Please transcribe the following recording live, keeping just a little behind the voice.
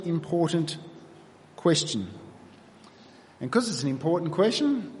important question. And because it's an important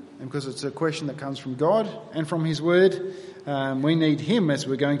question, and because it's a question that comes from God and from His Word, we need Him, as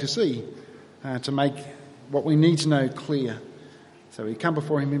we're going to see, to make what we need to know clear. So we come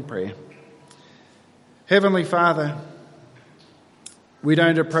before Him in prayer. Heavenly Father, we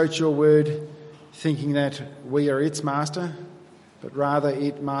don't approach your Word thinking that we are its master, but rather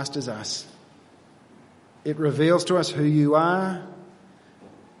it masters us. It reveals to us who you are.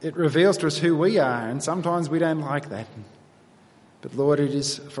 It reveals to us who we are, and sometimes we don't like that. But Lord, it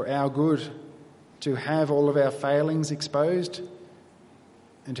is for our good to have all of our failings exposed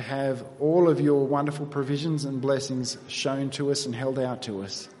and to have all of your wonderful provisions and blessings shown to us and held out to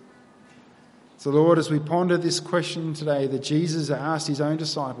us. So Lord, as we ponder this question today that Jesus asked his own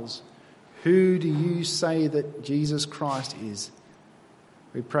disciples, who do you say that Jesus Christ is?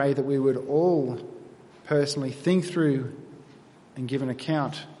 We pray that we would all personally think through and give an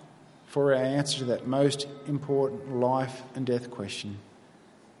account for our answer to that most important life and death question.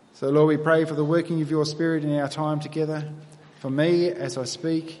 So Lord, we pray for the working of your Spirit in our time together, for me as I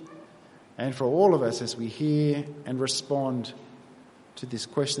speak, and for all of us as we hear and respond to this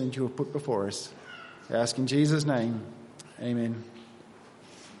question that you have put before us. I ask in Jesus' name, amen.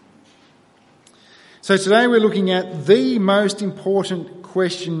 So today we're looking at the most important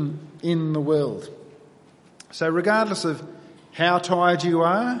question in the world. So regardless of how tired you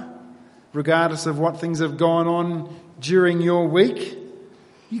are, regardless of what things have gone on during your week,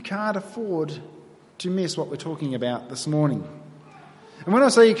 you can't afford to miss what we're talking about this morning. And when I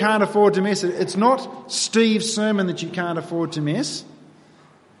say you can't afford to miss it, it's not Steve's sermon that you can't afford to miss.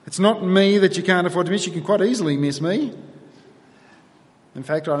 It's not me that you can't afford to miss. You can quite easily miss me. In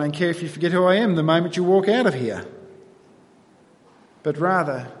fact, I don't care if you forget who I am the moment you walk out of here. But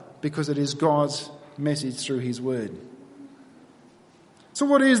rather, because it is God's message through his word. So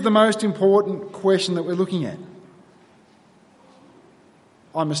what is the most important question that we're looking at?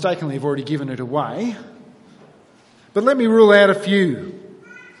 I mistakenly have already given it away, but let me rule out a few.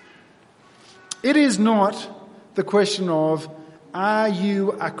 It is not the question of, are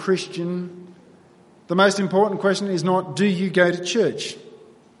you a Christian? The most important question is not, do you go to church?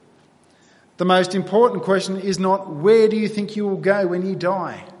 The most important question is not, where do you think you will go when you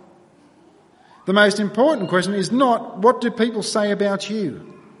die? The most important question is not, what do people say about you?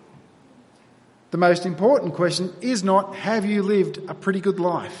 The most important question is not, have you lived a pretty good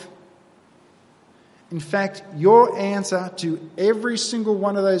life? In fact, your answer to every single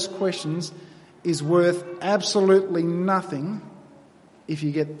one of those questions is worth absolutely nothing if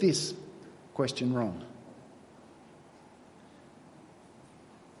you get this question wrong.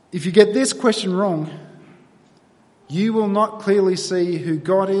 If you get this question wrong, you will not clearly see who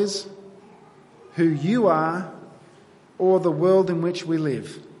God is, who you are, or the world in which we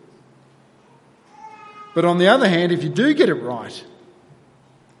live. But on the other hand, if you do get it right,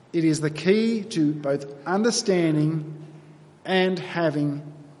 it is the key to both understanding and having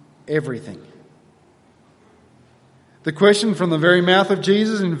everything. The question from the very mouth of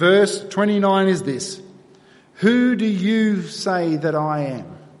Jesus in verse 29 is this: who do you say that I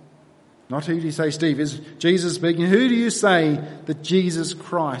am? Not who do you say Steve is. Jesus speaking. Who do you say that Jesus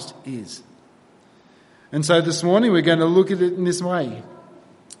Christ is? And so this morning we're going to look at it in this way.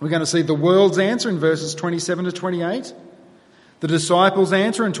 We're going to see the world's answer in verses 27 to 28. The disciples'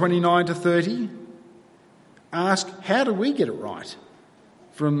 answer in 29 to 30. Ask, how do we get it right?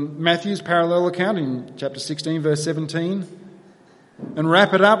 From Matthew's parallel account in chapter 16, verse 17. And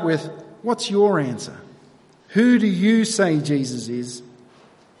wrap it up with, what's your answer? Who do you say Jesus is?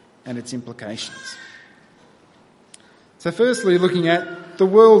 And its implications. So firstly, looking at the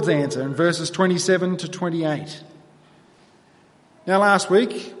world's answer in verses 27 to 28. Now last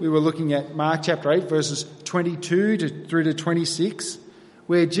week we were looking at Mark chapter 8 verses 22 through to 26,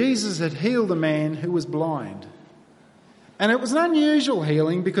 where Jesus had healed a man who was blind. And it was an unusual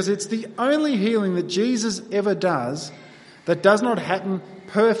healing because it's the only healing that Jesus ever does that does not happen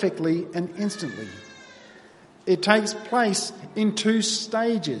perfectly and instantly. It takes place in two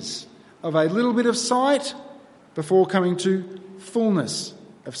stages of a little bit of sight before coming to fullness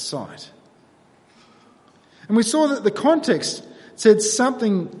of sight. And we saw that the context said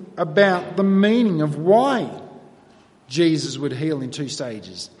something about the meaning of why Jesus would heal in two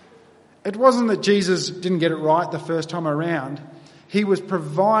stages. It wasn't that Jesus didn't get it right the first time around. He was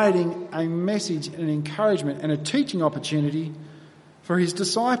providing a message and an encouragement and a teaching opportunity for his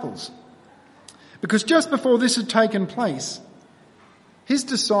disciples. Because just before this had taken place, his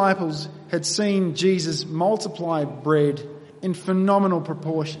disciples had seen Jesus multiply bread in phenomenal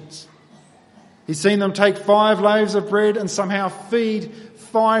proportions. He's seen them take 5 loaves of bread and somehow feed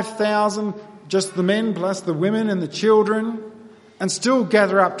 5,000, just the men plus the women and the children, and still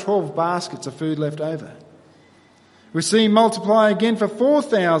gather up 12 baskets of food left over. We see him multiply again for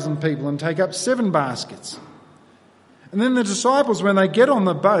 4,000 people and take up 7 baskets. And then the disciples, when they get on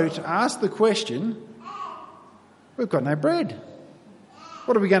the boat, ask the question, we've got no bread.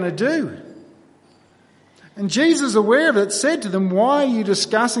 What are we going to do? And Jesus, aware of it, said to them, why are you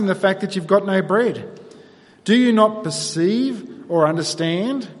discussing the fact that you've got no bread? Do you not perceive or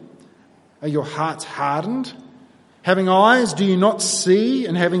understand? Are your hearts hardened? Having eyes, do you not see?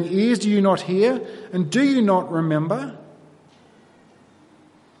 And having ears, do you not hear? And do you not remember?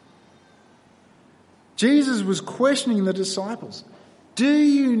 Jesus was questioning the disciples. Do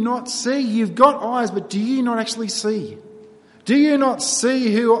you not see? You've got eyes, but do you not actually see? Do you not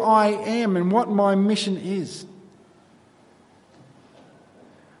see who I am and what my mission is?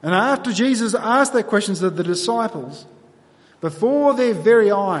 And after Jesus asked that question to the disciples, before their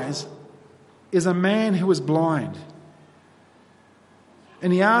very eyes is a man who was blind.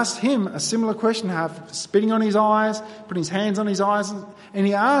 And he asked him a similar question, half spitting on his eyes, putting his hands on his eyes. And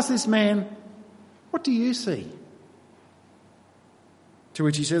he asked this man, what do you see? To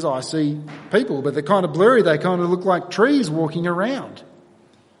which he says, I see people, but they're kind of blurry. They kind of look like trees walking around.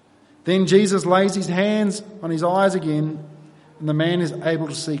 Then Jesus lays his hands on his eyes again, and the man is able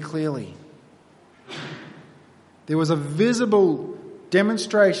to see clearly. There was a visible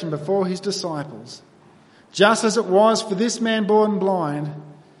demonstration before his disciples, just as it was for this man born blind.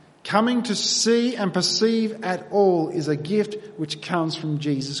 Coming to see and perceive at all is a gift which comes from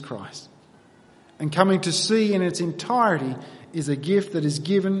Jesus Christ. And coming to see in its entirety is a gift that is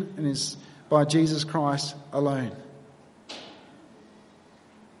given and is by Jesus Christ alone.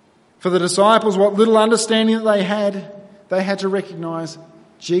 For the disciples, what little understanding that they had to recognise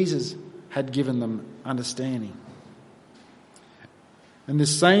Jesus had given them understanding. And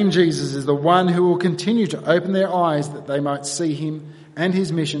this same Jesus is the one who will continue to open their eyes that they might see him and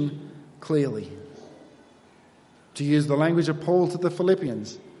his mission clearly. To use the language of Paul to the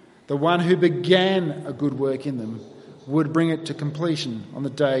Philippians, the one who began a good work in them would bring it to completion on the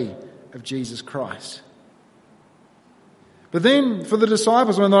day of Jesus Christ. But then for the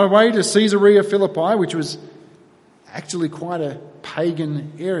disciples, on their way to Caesarea Philippi, which was actually quite a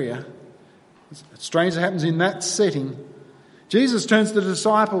pagan area, it's strange it happens in that setting, Jesus turns to the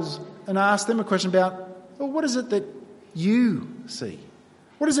disciples and asks them a question about, well, what is it that you see?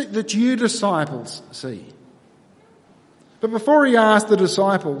 What is it that you disciples see? But before he asked the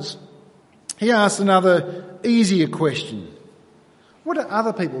disciples, he asked another easier question. What do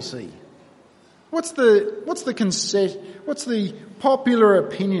other people see? What's the popular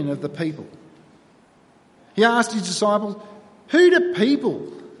opinion of the people? He asked his disciples, who do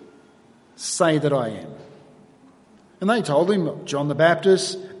people say that I am? And they told him, John the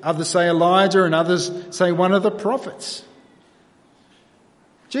Baptist, others say Elijah, and others say one of the prophets.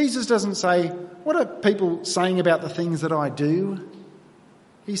 Jesus doesn't say, what are people saying about the things that I do?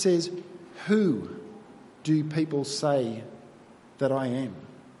 He says, who do people say that I am?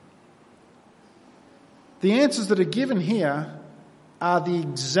 The answers that are given here are the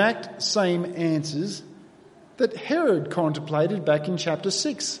exact same answers that Herod contemplated back in chapter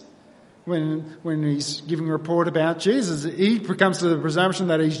 6. When he's giving a report about Jesus, he comes to the presumption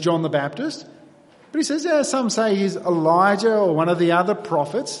that he's John the Baptist. But he says, some say he's Elijah or one of the other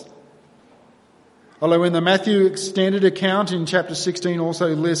prophets. Although in the Matthew extended account in chapter 16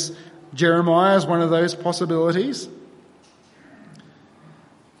 also lists Jeremiah as one of those possibilities.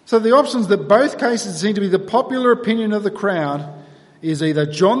 So the options that both cases seem to be the popular opinion of the crowd is either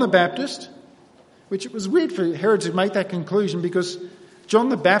John the Baptist, which it was weird for Herod to make that conclusion because John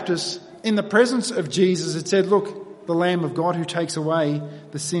the Baptist, in the presence of Jesus, had said, look, the Lamb of God who takes away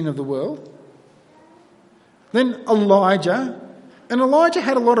the sin of the world. Then Elijah. And Elijah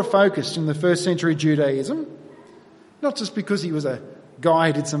had a lot of focus in the first century Judaism, not just because he was a guy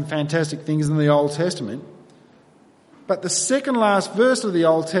who did some fantastic things in the Old Testament, but the second last verse of the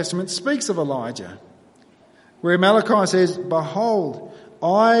Old Testament speaks of Elijah, where Malachi says, behold,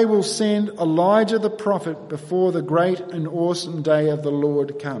 I will send Elijah the prophet before the great and awesome day of the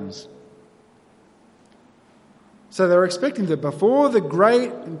Lord comes. So they're expecting that before the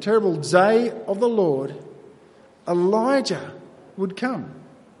great and terrible day of the Lord, Elijah would come.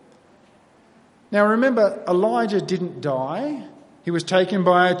 Now remember, Elijah didn't die. He was taken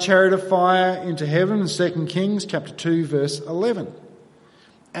by a chariot of fire into heaven in 2 Kings chapter 2 verse 11.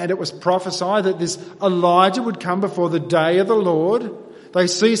 And it was prophesied that this Elijah would come before the day of the Lord. They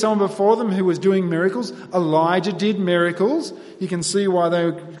see someone before them who was doing miracles. Elijah did miracles. You can see why they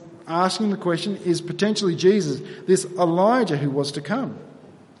were asking the question is potentially Jesus, this Elijah who was to come.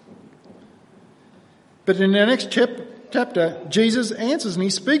 But in the next chapter, Jesus answers and he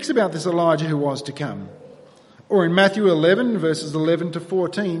speaks about this Elijah who was to come. Or in Matthew 11, verses 11 to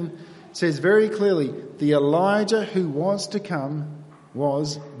 14, it says very clearly, the Elijah who was to come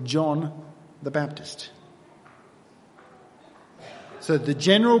was John the Baptist. So the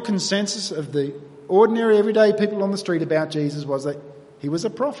general consensus of the ordinary everyday people on the street about Jesus was that he was a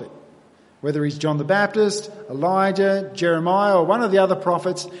prophet. Whether he's John the Baptist, Elijah, Jeremiah, or one of the other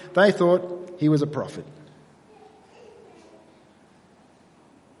prophets, they thought he was a prophet.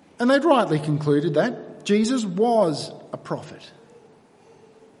 And they'd rightly concluded that Jesus was a prophet.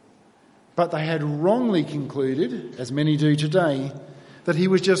 But they had wrongly concluded, as many do today, that he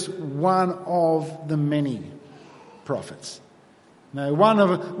was just one of the many prophets. No, one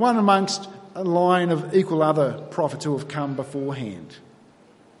amongst a line of equal other prophets who have come beforehand.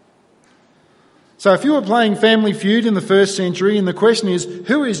 So if you were playing Family Feud in the first century and the question is,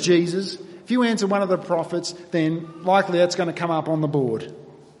 who is Jesus? If you answer one of the prophets, then likely that's going to come up on the board.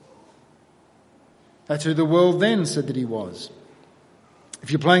 That's who the world then said that he was.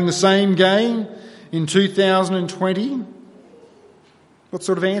 If you're playing the same game in 2020, what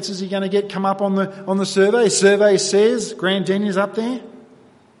sort of answers are you going to get come up on the survey? Survey says, Grand Denny's up there.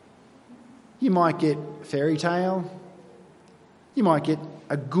 You might get fairy tale. You might get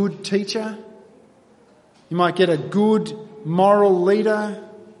a good teacher. You might get a good moral leader,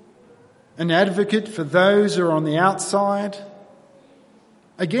 an advocate for those who are on the outside.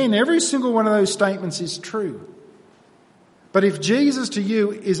 Again, every single one of those statements is true. But if Jesus to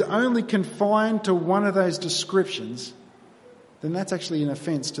you is only confined to one of those descriptions, then that's actually an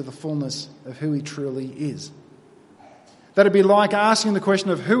offence to the fullness of who he truly is. That'd be like asking the question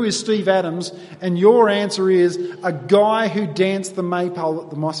of who is Steve Adams, and your answer is a guy who danced the maypole at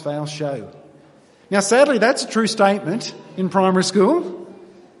the Moss Vale show. Now, sadly, that's a true statement in primary school,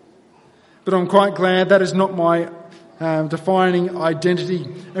 but I'm quite glad that is not my defining identity.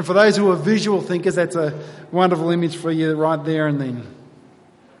 And for those who are visual thinkers, that's a wonderful image for you right there and then.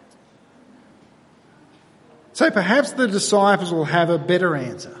 So perhaps the disciples will have a better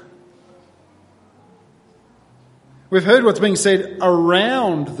answer. We've heard what's being said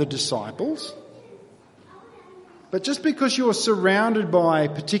around the disciples, but just because you're surrounded by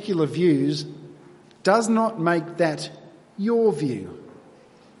particular views does not make that your view.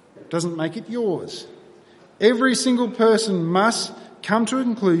 Doesn't make it yours. Every single person must come to a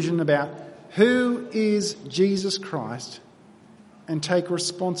conclusion about who is Jesus Christ and take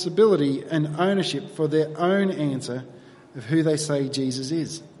responsibility and ownership for their own answer of who they say Jesus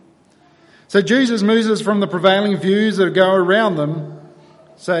is. So Jesus moves us from the prevailing views that go around them,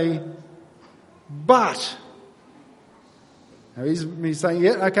 say, but. Now he's saying,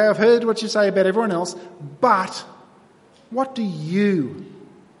 yeah, okay, I've heard what you say about everyone else, but what do you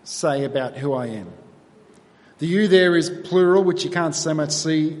say about who I am? The you there is plural, which you can't so much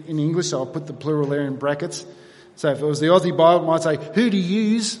see in English, so I'll put the plural there in brackets. So if it was the Aussie Bible, it might say, who do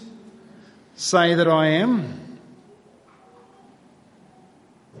yous say that I am?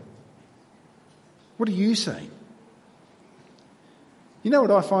 What do you say? You know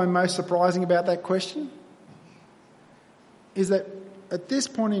what I find most surprising about that question? Is that at this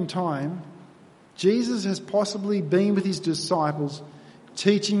point in time, Jesus has possibly been with his disciples,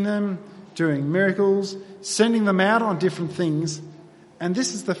 teaching them, doing miracles, sending them out on different things. And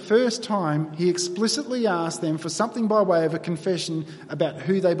this is the first time he explicitly asked them for something by way of a confession about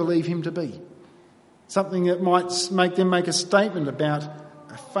who they believe him to be. Something that might make them make a statement about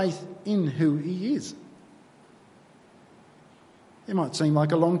a faith in who he is. It might seem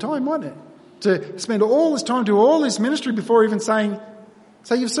like a long time, mightn't it? To spend all this time, do all this ministry before even saying,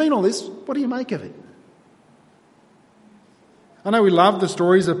 so you've seen all this, what do you make of it? I know we love the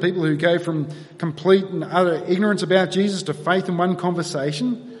stories of people who go from complete and utter ignorance about Jesus to faith in one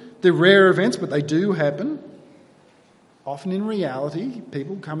conversation. They're rare events, but they do happen. Often in reality,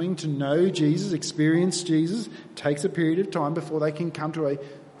 people coming to know Jesus, experience Jesus, takes a period of time before they can come to a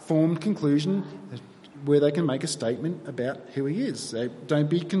formed conclusion where they can make a statement about who he is. So don't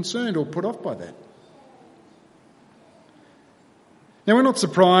be concerned or put off by that. Now, we're not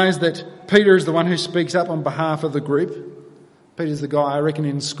surprised that Peter is the one who speaks up on behalf of the group. Peter's the guy, I reckon,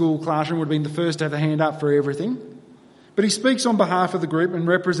 in school classroom would have been the first to have a hand up for everything. But he speaks on behalf of the group and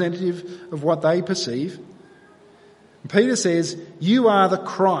representative of what they perceive. And Peter says, you are the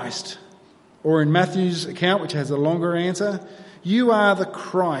Christ. Or in Matthew's account, which has a longer answer, you are the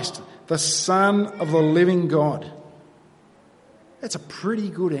Christ, the Son of the living God. That's a pretty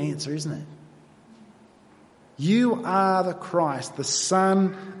good answer, isn't it? You are the Christ, the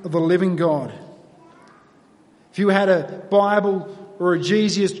Son of the living God. If you had a Bible or a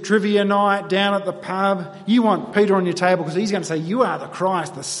Jesus trivia night down at the pub, you want Peter on your table because he's going to say, you are the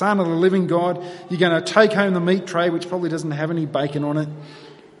Christ, the Son of the living God. You're going to take home the meat tray, which probably doesn't have any bacon on it.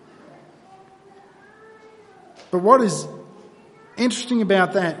 But what is interesting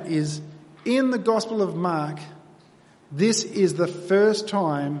about that is in the Gospel of Mark, this is the first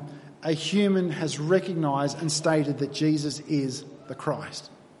time a human has recognised and stated that Jesus is the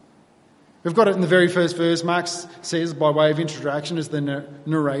Christ. We've got it in the very first verse. Mark says, by way of introduction, as the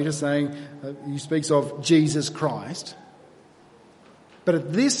narrator saying, he speaks of Jesus Christ. But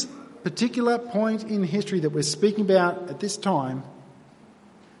at this particular point in history that we're speaking about at this time,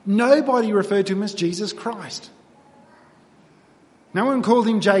 nobody referred to him as Jesus Christ. No one called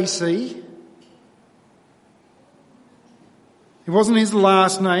him JC. It wasn't his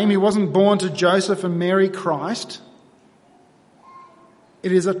last name. He wasn't born to Joseph and Mary Christ.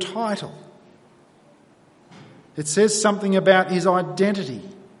 It is a title. It says something about his identity.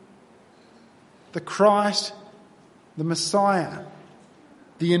 The Christ, the Messiah,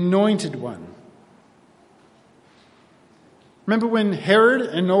 the Anointed One. Remember when Herod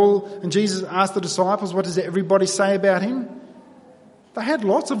and Jesus asked the disciples, what does everybody say about him? They had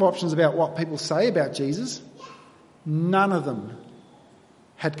lots of options about what people say about Jesus. None of them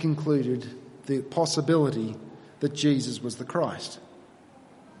had concluded the possibility that Jesus was the Christ.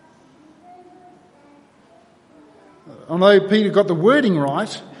 Although Peter got the wording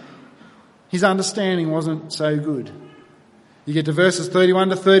right, his understanding wasn't so good. You get to verses 31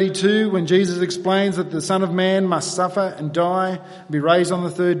 to 32 when Jesus explains that the Son of Man must suffer and die and be raised on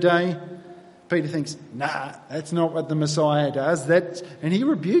the third day. Peter thinks, nah, that's not what the Messiah does. And he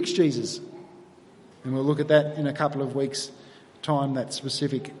rebukes Jesus. And we'll look at that in a couple of weeks' time, that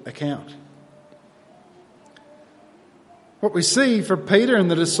specific account. What we see for Peter and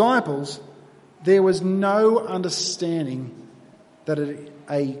the disciples, there was no understanding that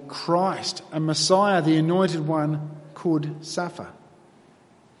a Christ, a Messiah, the Anointed One, could suffer.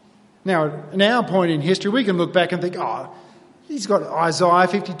 Now, in our point in history, we can look back and think, he's got Isaiah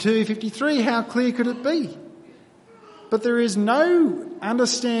 52, 53, how clear could it be? But there is no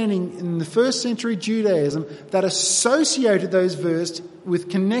understanding in the first century Judaism that associated those verses with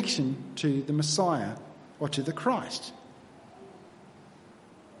connection to the Messiah or to the Christ.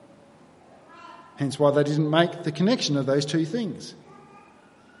 Hence why they didn't make the connection of those two things.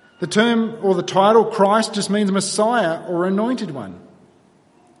 The term or the title Christ just means Messiah or Anointed One.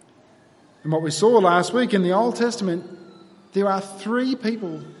 And what we saw last week in the Old Testament, there are three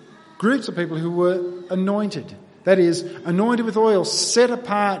groups of people who were anointed. That is, anointed with oil, set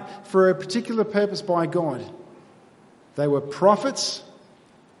apart for a particular purpose by God. They were prophets,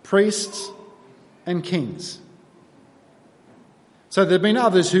 priests, and kings. So there have been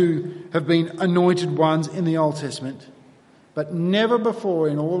others who have been anointed ones in the Old Testament, but never before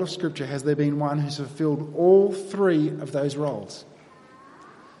in all of Scripture has there been one who's fulfilled all three of those roles.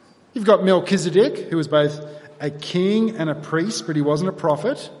 You've got Melchizedek, who was both a king and a priest, but he wasn't a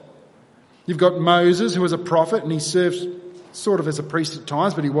prophet. You've got Moses, who was a prophet, and he served sort of as a priest at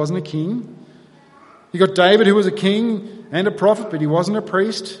times, but he wasn't a king. You've got David, who was a king and a prophet, but he wasn't a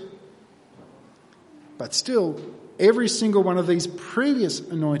priest. But still, every single one of these previous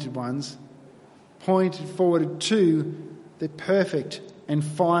anointed ones pointed forward to the perfect and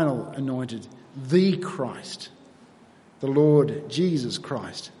final anointed, the Christ, the Lord Jesus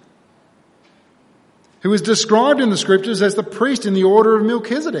Christ, who is described in the Scriptures as the priest in the order of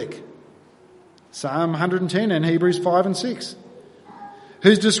Melchizedek, Psalm 110 and Hebrews 5 and 6,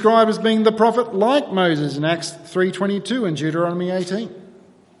 who's described as being the prophet like Moses in Acts 3:22 and Deuteronomy 18.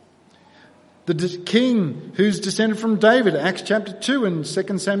 The king who's descended from David, Acts chapter 2 and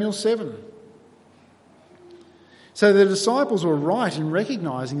 2 Samuel 7. So the disciples were right in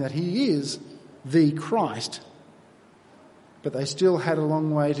recognising that he is the Christ, but they still had a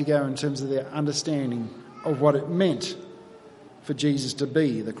long way to go in terms of their understanding of what it meant for Jesus to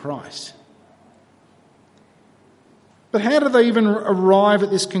be the Christ. But how did they even arrive at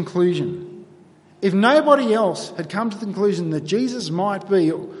this conclusion? If nobody else had come to the conclusion that Jesus might be,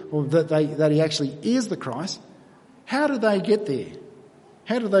 or that he actually is the Christ, how did they get there?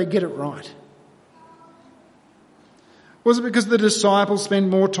 How did they get it right? Was it because the disciples spent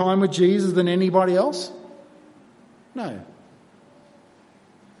more time with Jesus than anybody else? No.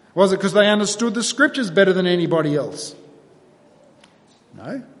 Was it because they understood the Scriptures better than anybody else?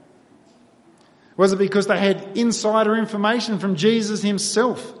 No. Was it because they had insider information from Jesus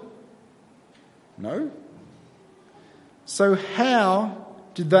himself? No. So how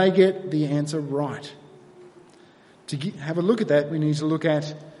did they get the answer right? have a look at that, we need to look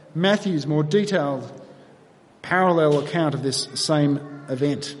at Matthew's more detailed parallel account of this same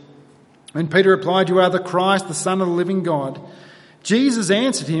event. When Peter replied, "You are the Christ, the Son of the living God," Jesus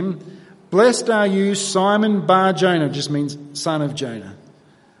answered him, "Blessed are you, Simon Bar-Jonah," just means son of Jonah.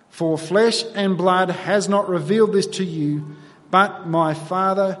 "For flesh and blood has not revealed this to you, but my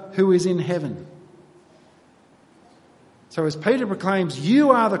Father who is in heaven." So as Peter proclaims,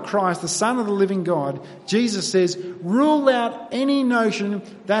 "You are the Christ, the Son of the living God," Jesus says, rule out any notion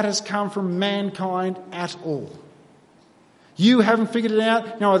that has come from mankind at all. You haven't figured it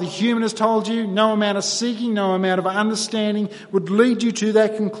out. No other human has told you. No amount of seeking, no amount of understanding would lead you to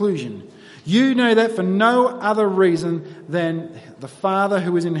that conclusion. You know that for no other reason than the Father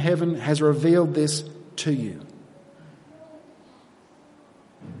who is in heaven has revealed this to you.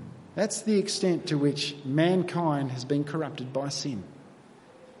 That's the extent to which mankind has been corrupted by sin.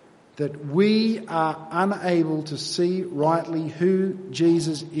 That we are unable to see rightly who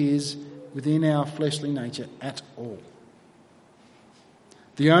Jesus is within our fleshly nature at all.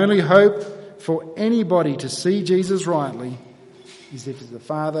 The only hope for anybody to see Jesus rightly is if the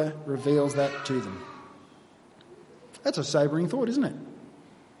Father reveals that to them. That's a sobering thought, isn't it?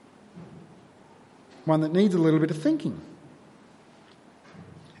 One that needs a little bit of thinking.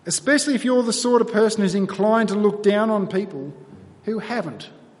 Especially if you're the sort of person who's inclined to look down on people who haven't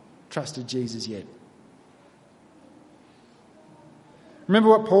trusted Jesus yet. Remember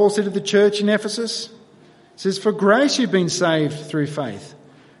what Paul said to the church in Ephesus? He says, "For grace you've been saved through faith.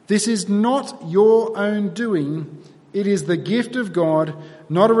 This is not your own doing. It is the gift of God,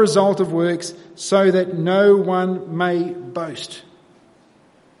 not a result of works, so that no one may boast."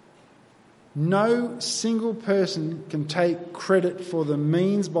 No single person can take credit for the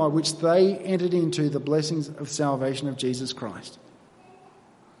means by which they entered into the blessings of salvation of Jesus Christ.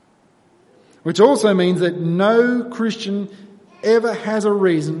 Which also means that no Christian ever has a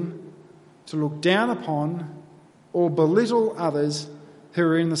reason to look down upon or belittle others who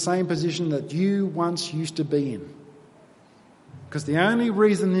are in the same position that you once used to be in. Because the only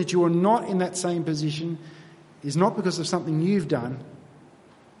reason that you are not in that same position is not because of something you've done,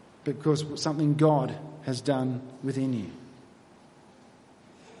 but because of something God has done within you.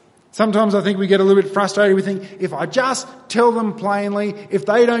 Sometimes I think we get a little bit frustrated. We think, if I just tell them plainly, if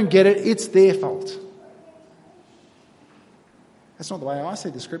they don't get it, it's their fault. That's not the way I see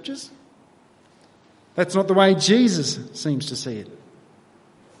the scriptures. That's not the way Jesus seems to see it.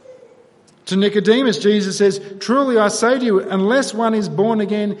 To Nicodemus, Jesus says, "Truly I say to you, unless one is born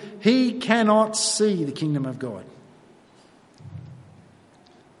again, he cannot see the kingdom of God."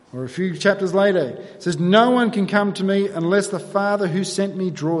 Or a few chapters later, it says, "No one can come to me unless the Father who sent me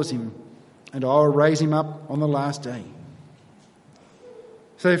draws him, and I will raise him up on the last day."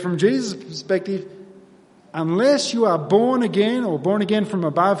 So from Jesus' perspective, unless you are born again, or born again from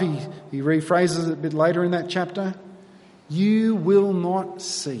above, he rephrases it a bit later in that chapter, you will not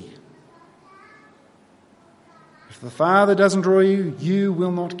see. If the Father doesn't draw you, you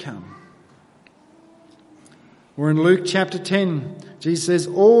will not come. Or in Luke chapter 10, Jesus says,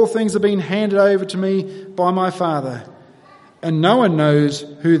 "All things have been handed over to me by my Father, and no one knows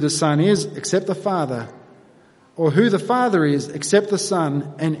who the Son is except the Father, or who the Father is except the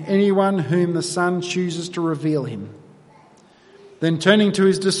Son, and anyone whom the Son chooses to reveal him." Then turning to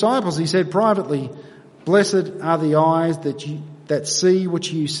his disciples, he said privately, "Blessed are the eyes that see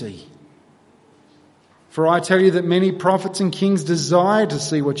what you see. For I tell you that many prophets and kings desired to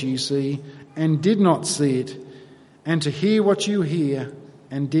see what you see and did not see it, and to hear what you hear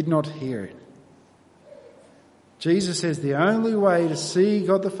and did not hear it." Jesus says the only way to see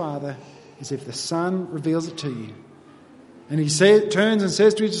God the Father is if the Son reveals it to you. And he turns and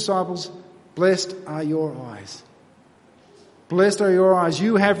says to his disciples, "Blessed are your eyes. Blessed are your eyes.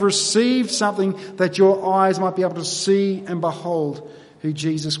 You have received something that your eyes might be able to see and behold who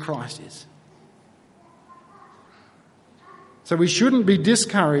Jesus Christ is." So we shouldn't be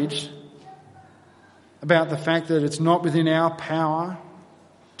discouraged about the fact that it's not within our power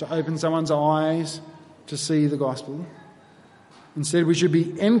to open someone's eyes to see the gospel. Instead, we should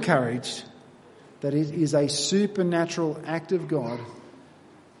be encouraged that it is a supernatural act of God,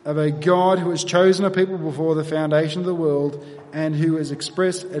 of a God who has chosen a people before the foundation of the world and who has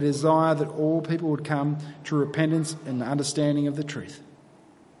expressed a desire that all people would come to repentance and understanding of the truth.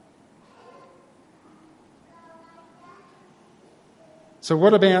 So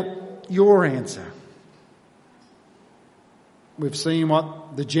what about your answer? We've seen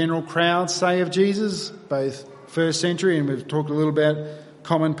what the general crowds say of Jesus, both first century, and we've talked a little about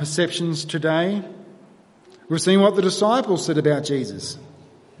common perceptions today. We've seen what the disciples said about Jesus.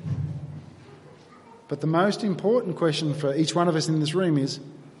 But the most important question for each one of us in this room is,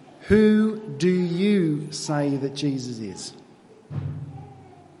 who do you say that Jesus is?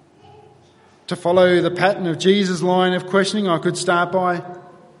 To follow the pattern of Jesus' line of questioning, I could start by,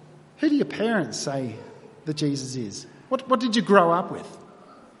 who do your parents say that Jesus is? What did you grow up with?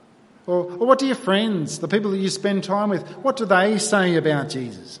 Or what do your friends, the people that you spend time with, what do they say about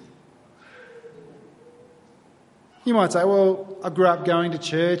Jesus? You might say, well, I grew up going to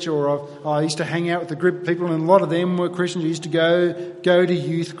church, or I used to hang out with a group of people, and a lot of them were Christians. I used to go to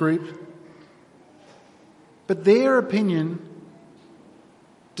youth group. But their opinion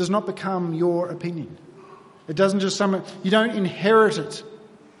does not become your opinion. It doesn't just you don't inherit it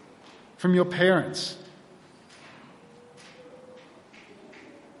from your parents.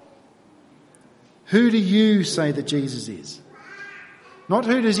 Who do you say that Jesus is? Not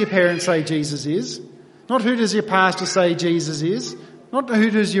who does your parents say Jesus is. Not who does your pastor say Jesus is. Not who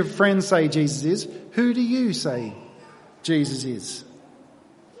does your friends say Jesus is. Who do you say Jesus is?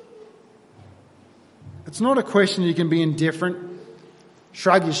 It's not a question you can be indifferent,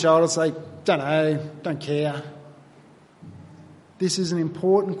 shrug your shoulders, say, don't know, don't care. This is an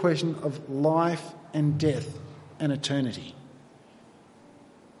important question of life and death and eternity.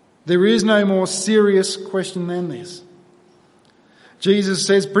 There is no more serious question than this. Jesus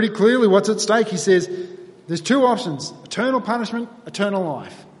says pretty clearly what's at stake. He says there's two options: eternal punishment, eternal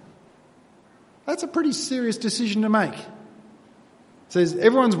life. That's a pretty serious decision to make. It says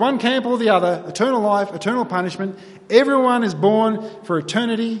everyone's one camp or the other, eternal life, eternal punishment. Everyone is born for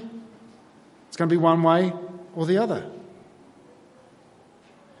eternity. It's going to be one way or the other.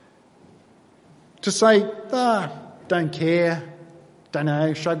 To say, don't care, don't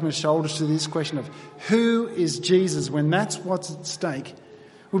know, shrug my shoulders to this question of who is Jesus when that's what's at stake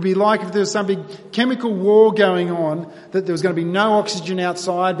would be like if there was some big chemical war going on, that there was going to be no oxygen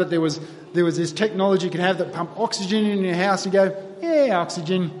outside, but there was this technology you could have that pump oxygen in your house and go, yeah,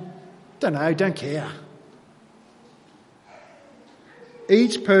 oxygen, don't know, don't care.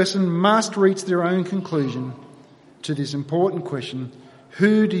 Each person must reach their own conclusion to this important question: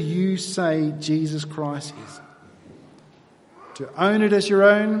 who do you say Jesus Christ is? To own it as your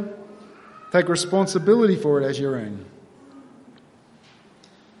own, take responsibility for it as your own.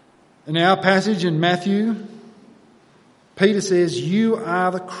 In our passage in Matthew, Peter says, you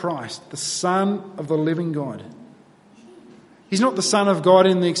are the Christ, the Son of the living God. He's not the Son of God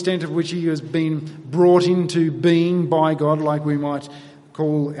in the extent of which he has been brought into being by God, like we might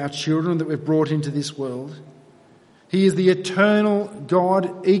call our children that we've brought into this world. He is the eternal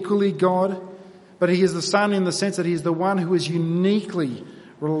God, equally God, but he is the Son in the sense that he is the one who is uniquely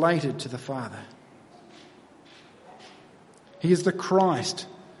related to the Father. He is the Christ,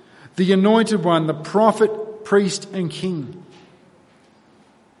 the anointed one, the prophet, priest and king.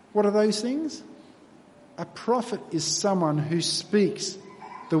 What are those things? A prophet is someone who speaks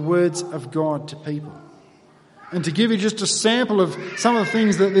the words of God to people. And to give you just a sample of some of the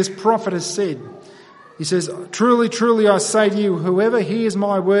things that this prophet has said, he says, truly, truly, I say to you, whoever hears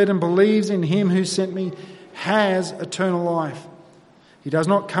my word and believes in him who sent me has eternal life. He does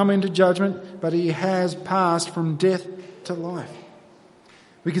not come into judgment, but he has passed from death to life.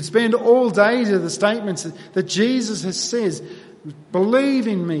 We could spend all day to the statements that Jesus has said, believe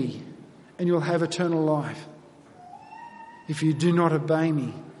in me and you'll have eternal life. If you do not obey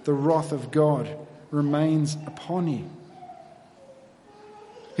me, the wrath of God remains upon you.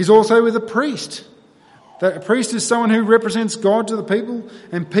 He's also with a priest. A priest is someone who represents God to the people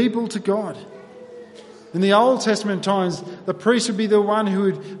and people to God. In the Old Testament times, the priest would be the one who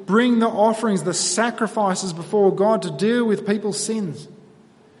would bring the offerings, the sacrifices before God to deal with people's sins.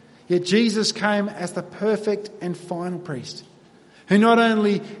 Yet Jesus came as the perfect and final priest, who not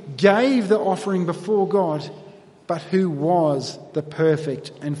only gave the offering before God, but who was the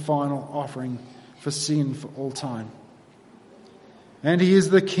perfect and final offering for sin for all time. And he is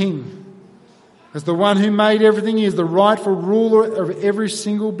the King. As the one who made everything, he is the rightful ruler of every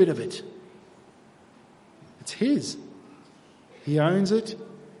single bit of it. It's his. He owns it.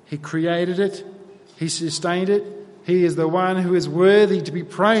 He created it. He sustained it. He is the one who is worthy to be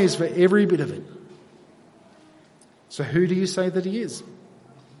praised for every bit of it. So who do you say that he is?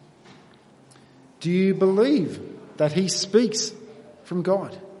 Do you believe that he speaks from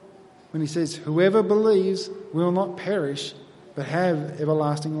God when he says, whoever believes will not perish but have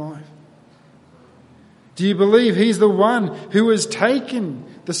everlasting life? Do you believe he's the one who has taken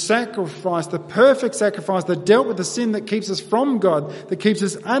the sacrifice, the perfect sacrifice that dealt with the sin that keeps us from God, that keeps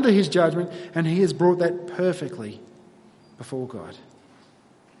us under his judgment, and he has brought that perfectly before God?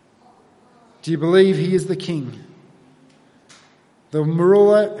 Do you believe he is the King? the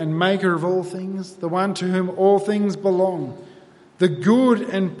ruler and maker of all things, the one to whom all things belong, the good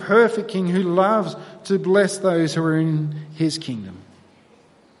and perfect King who loves to bless those who are in his kingdom.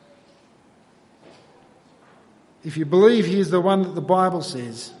 If you believe he is the one that the Bible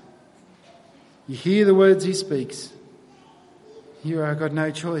says, you hear the words he speaks, you have got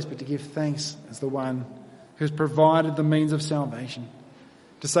no choice but to give thanks as the one who has provided the means of salvation.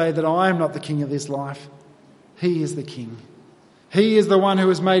 To say that I am not the king of this life, he is the king. He is the one who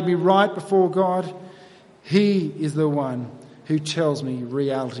has made me right before God. He is the one who tells me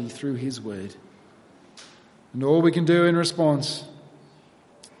reality through his word. And all we can do in response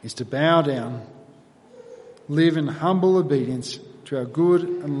is to bow down, live in humble obedience to our good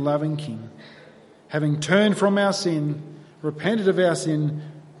and loving King, having turned from our sin, repented of our sin,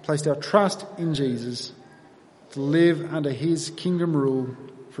 placed our trust in Jesus, to live under his kingdom rule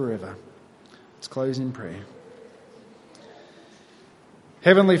forever. Let's close in prayer.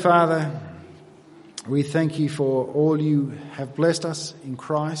 Heavenly Father, we thank you for all you have blessed us in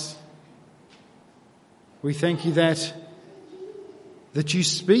Christ. We thank you that you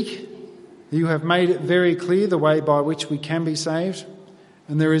speak, that you have made it very clear the way by which we can be saved,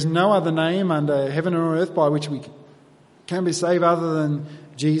 and there is no other name under heaven or earth by which we can be saved other than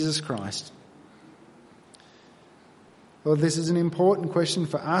Jesus Christ. Lord, this is an important question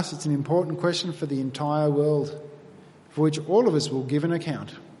for us. It's an important question for the entire world, for which all of us will give an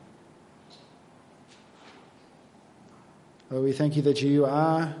account. Lord, we thank you that you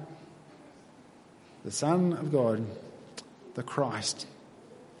are the Son of God, the Christ,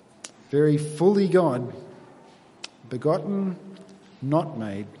 very fully God, begotten, not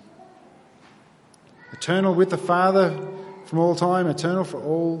made, eternal with the Father from all time, eternal for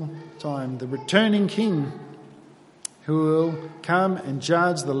all time, the returning King who will come and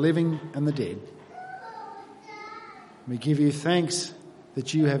judge the living and the dead. We give you thanks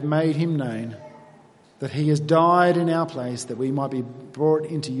that you have made him known, that he has died in our place, that we might be brought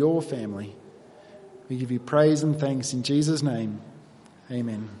into your family. We give you praise and thanks in Jesus' name.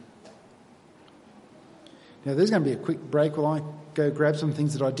 Amen. Now there's going to be a quick break while I go grab some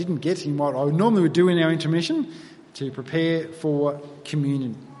things that I didn't get in what I normally would do in our intermission to prepare for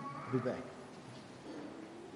communion. I'll be back.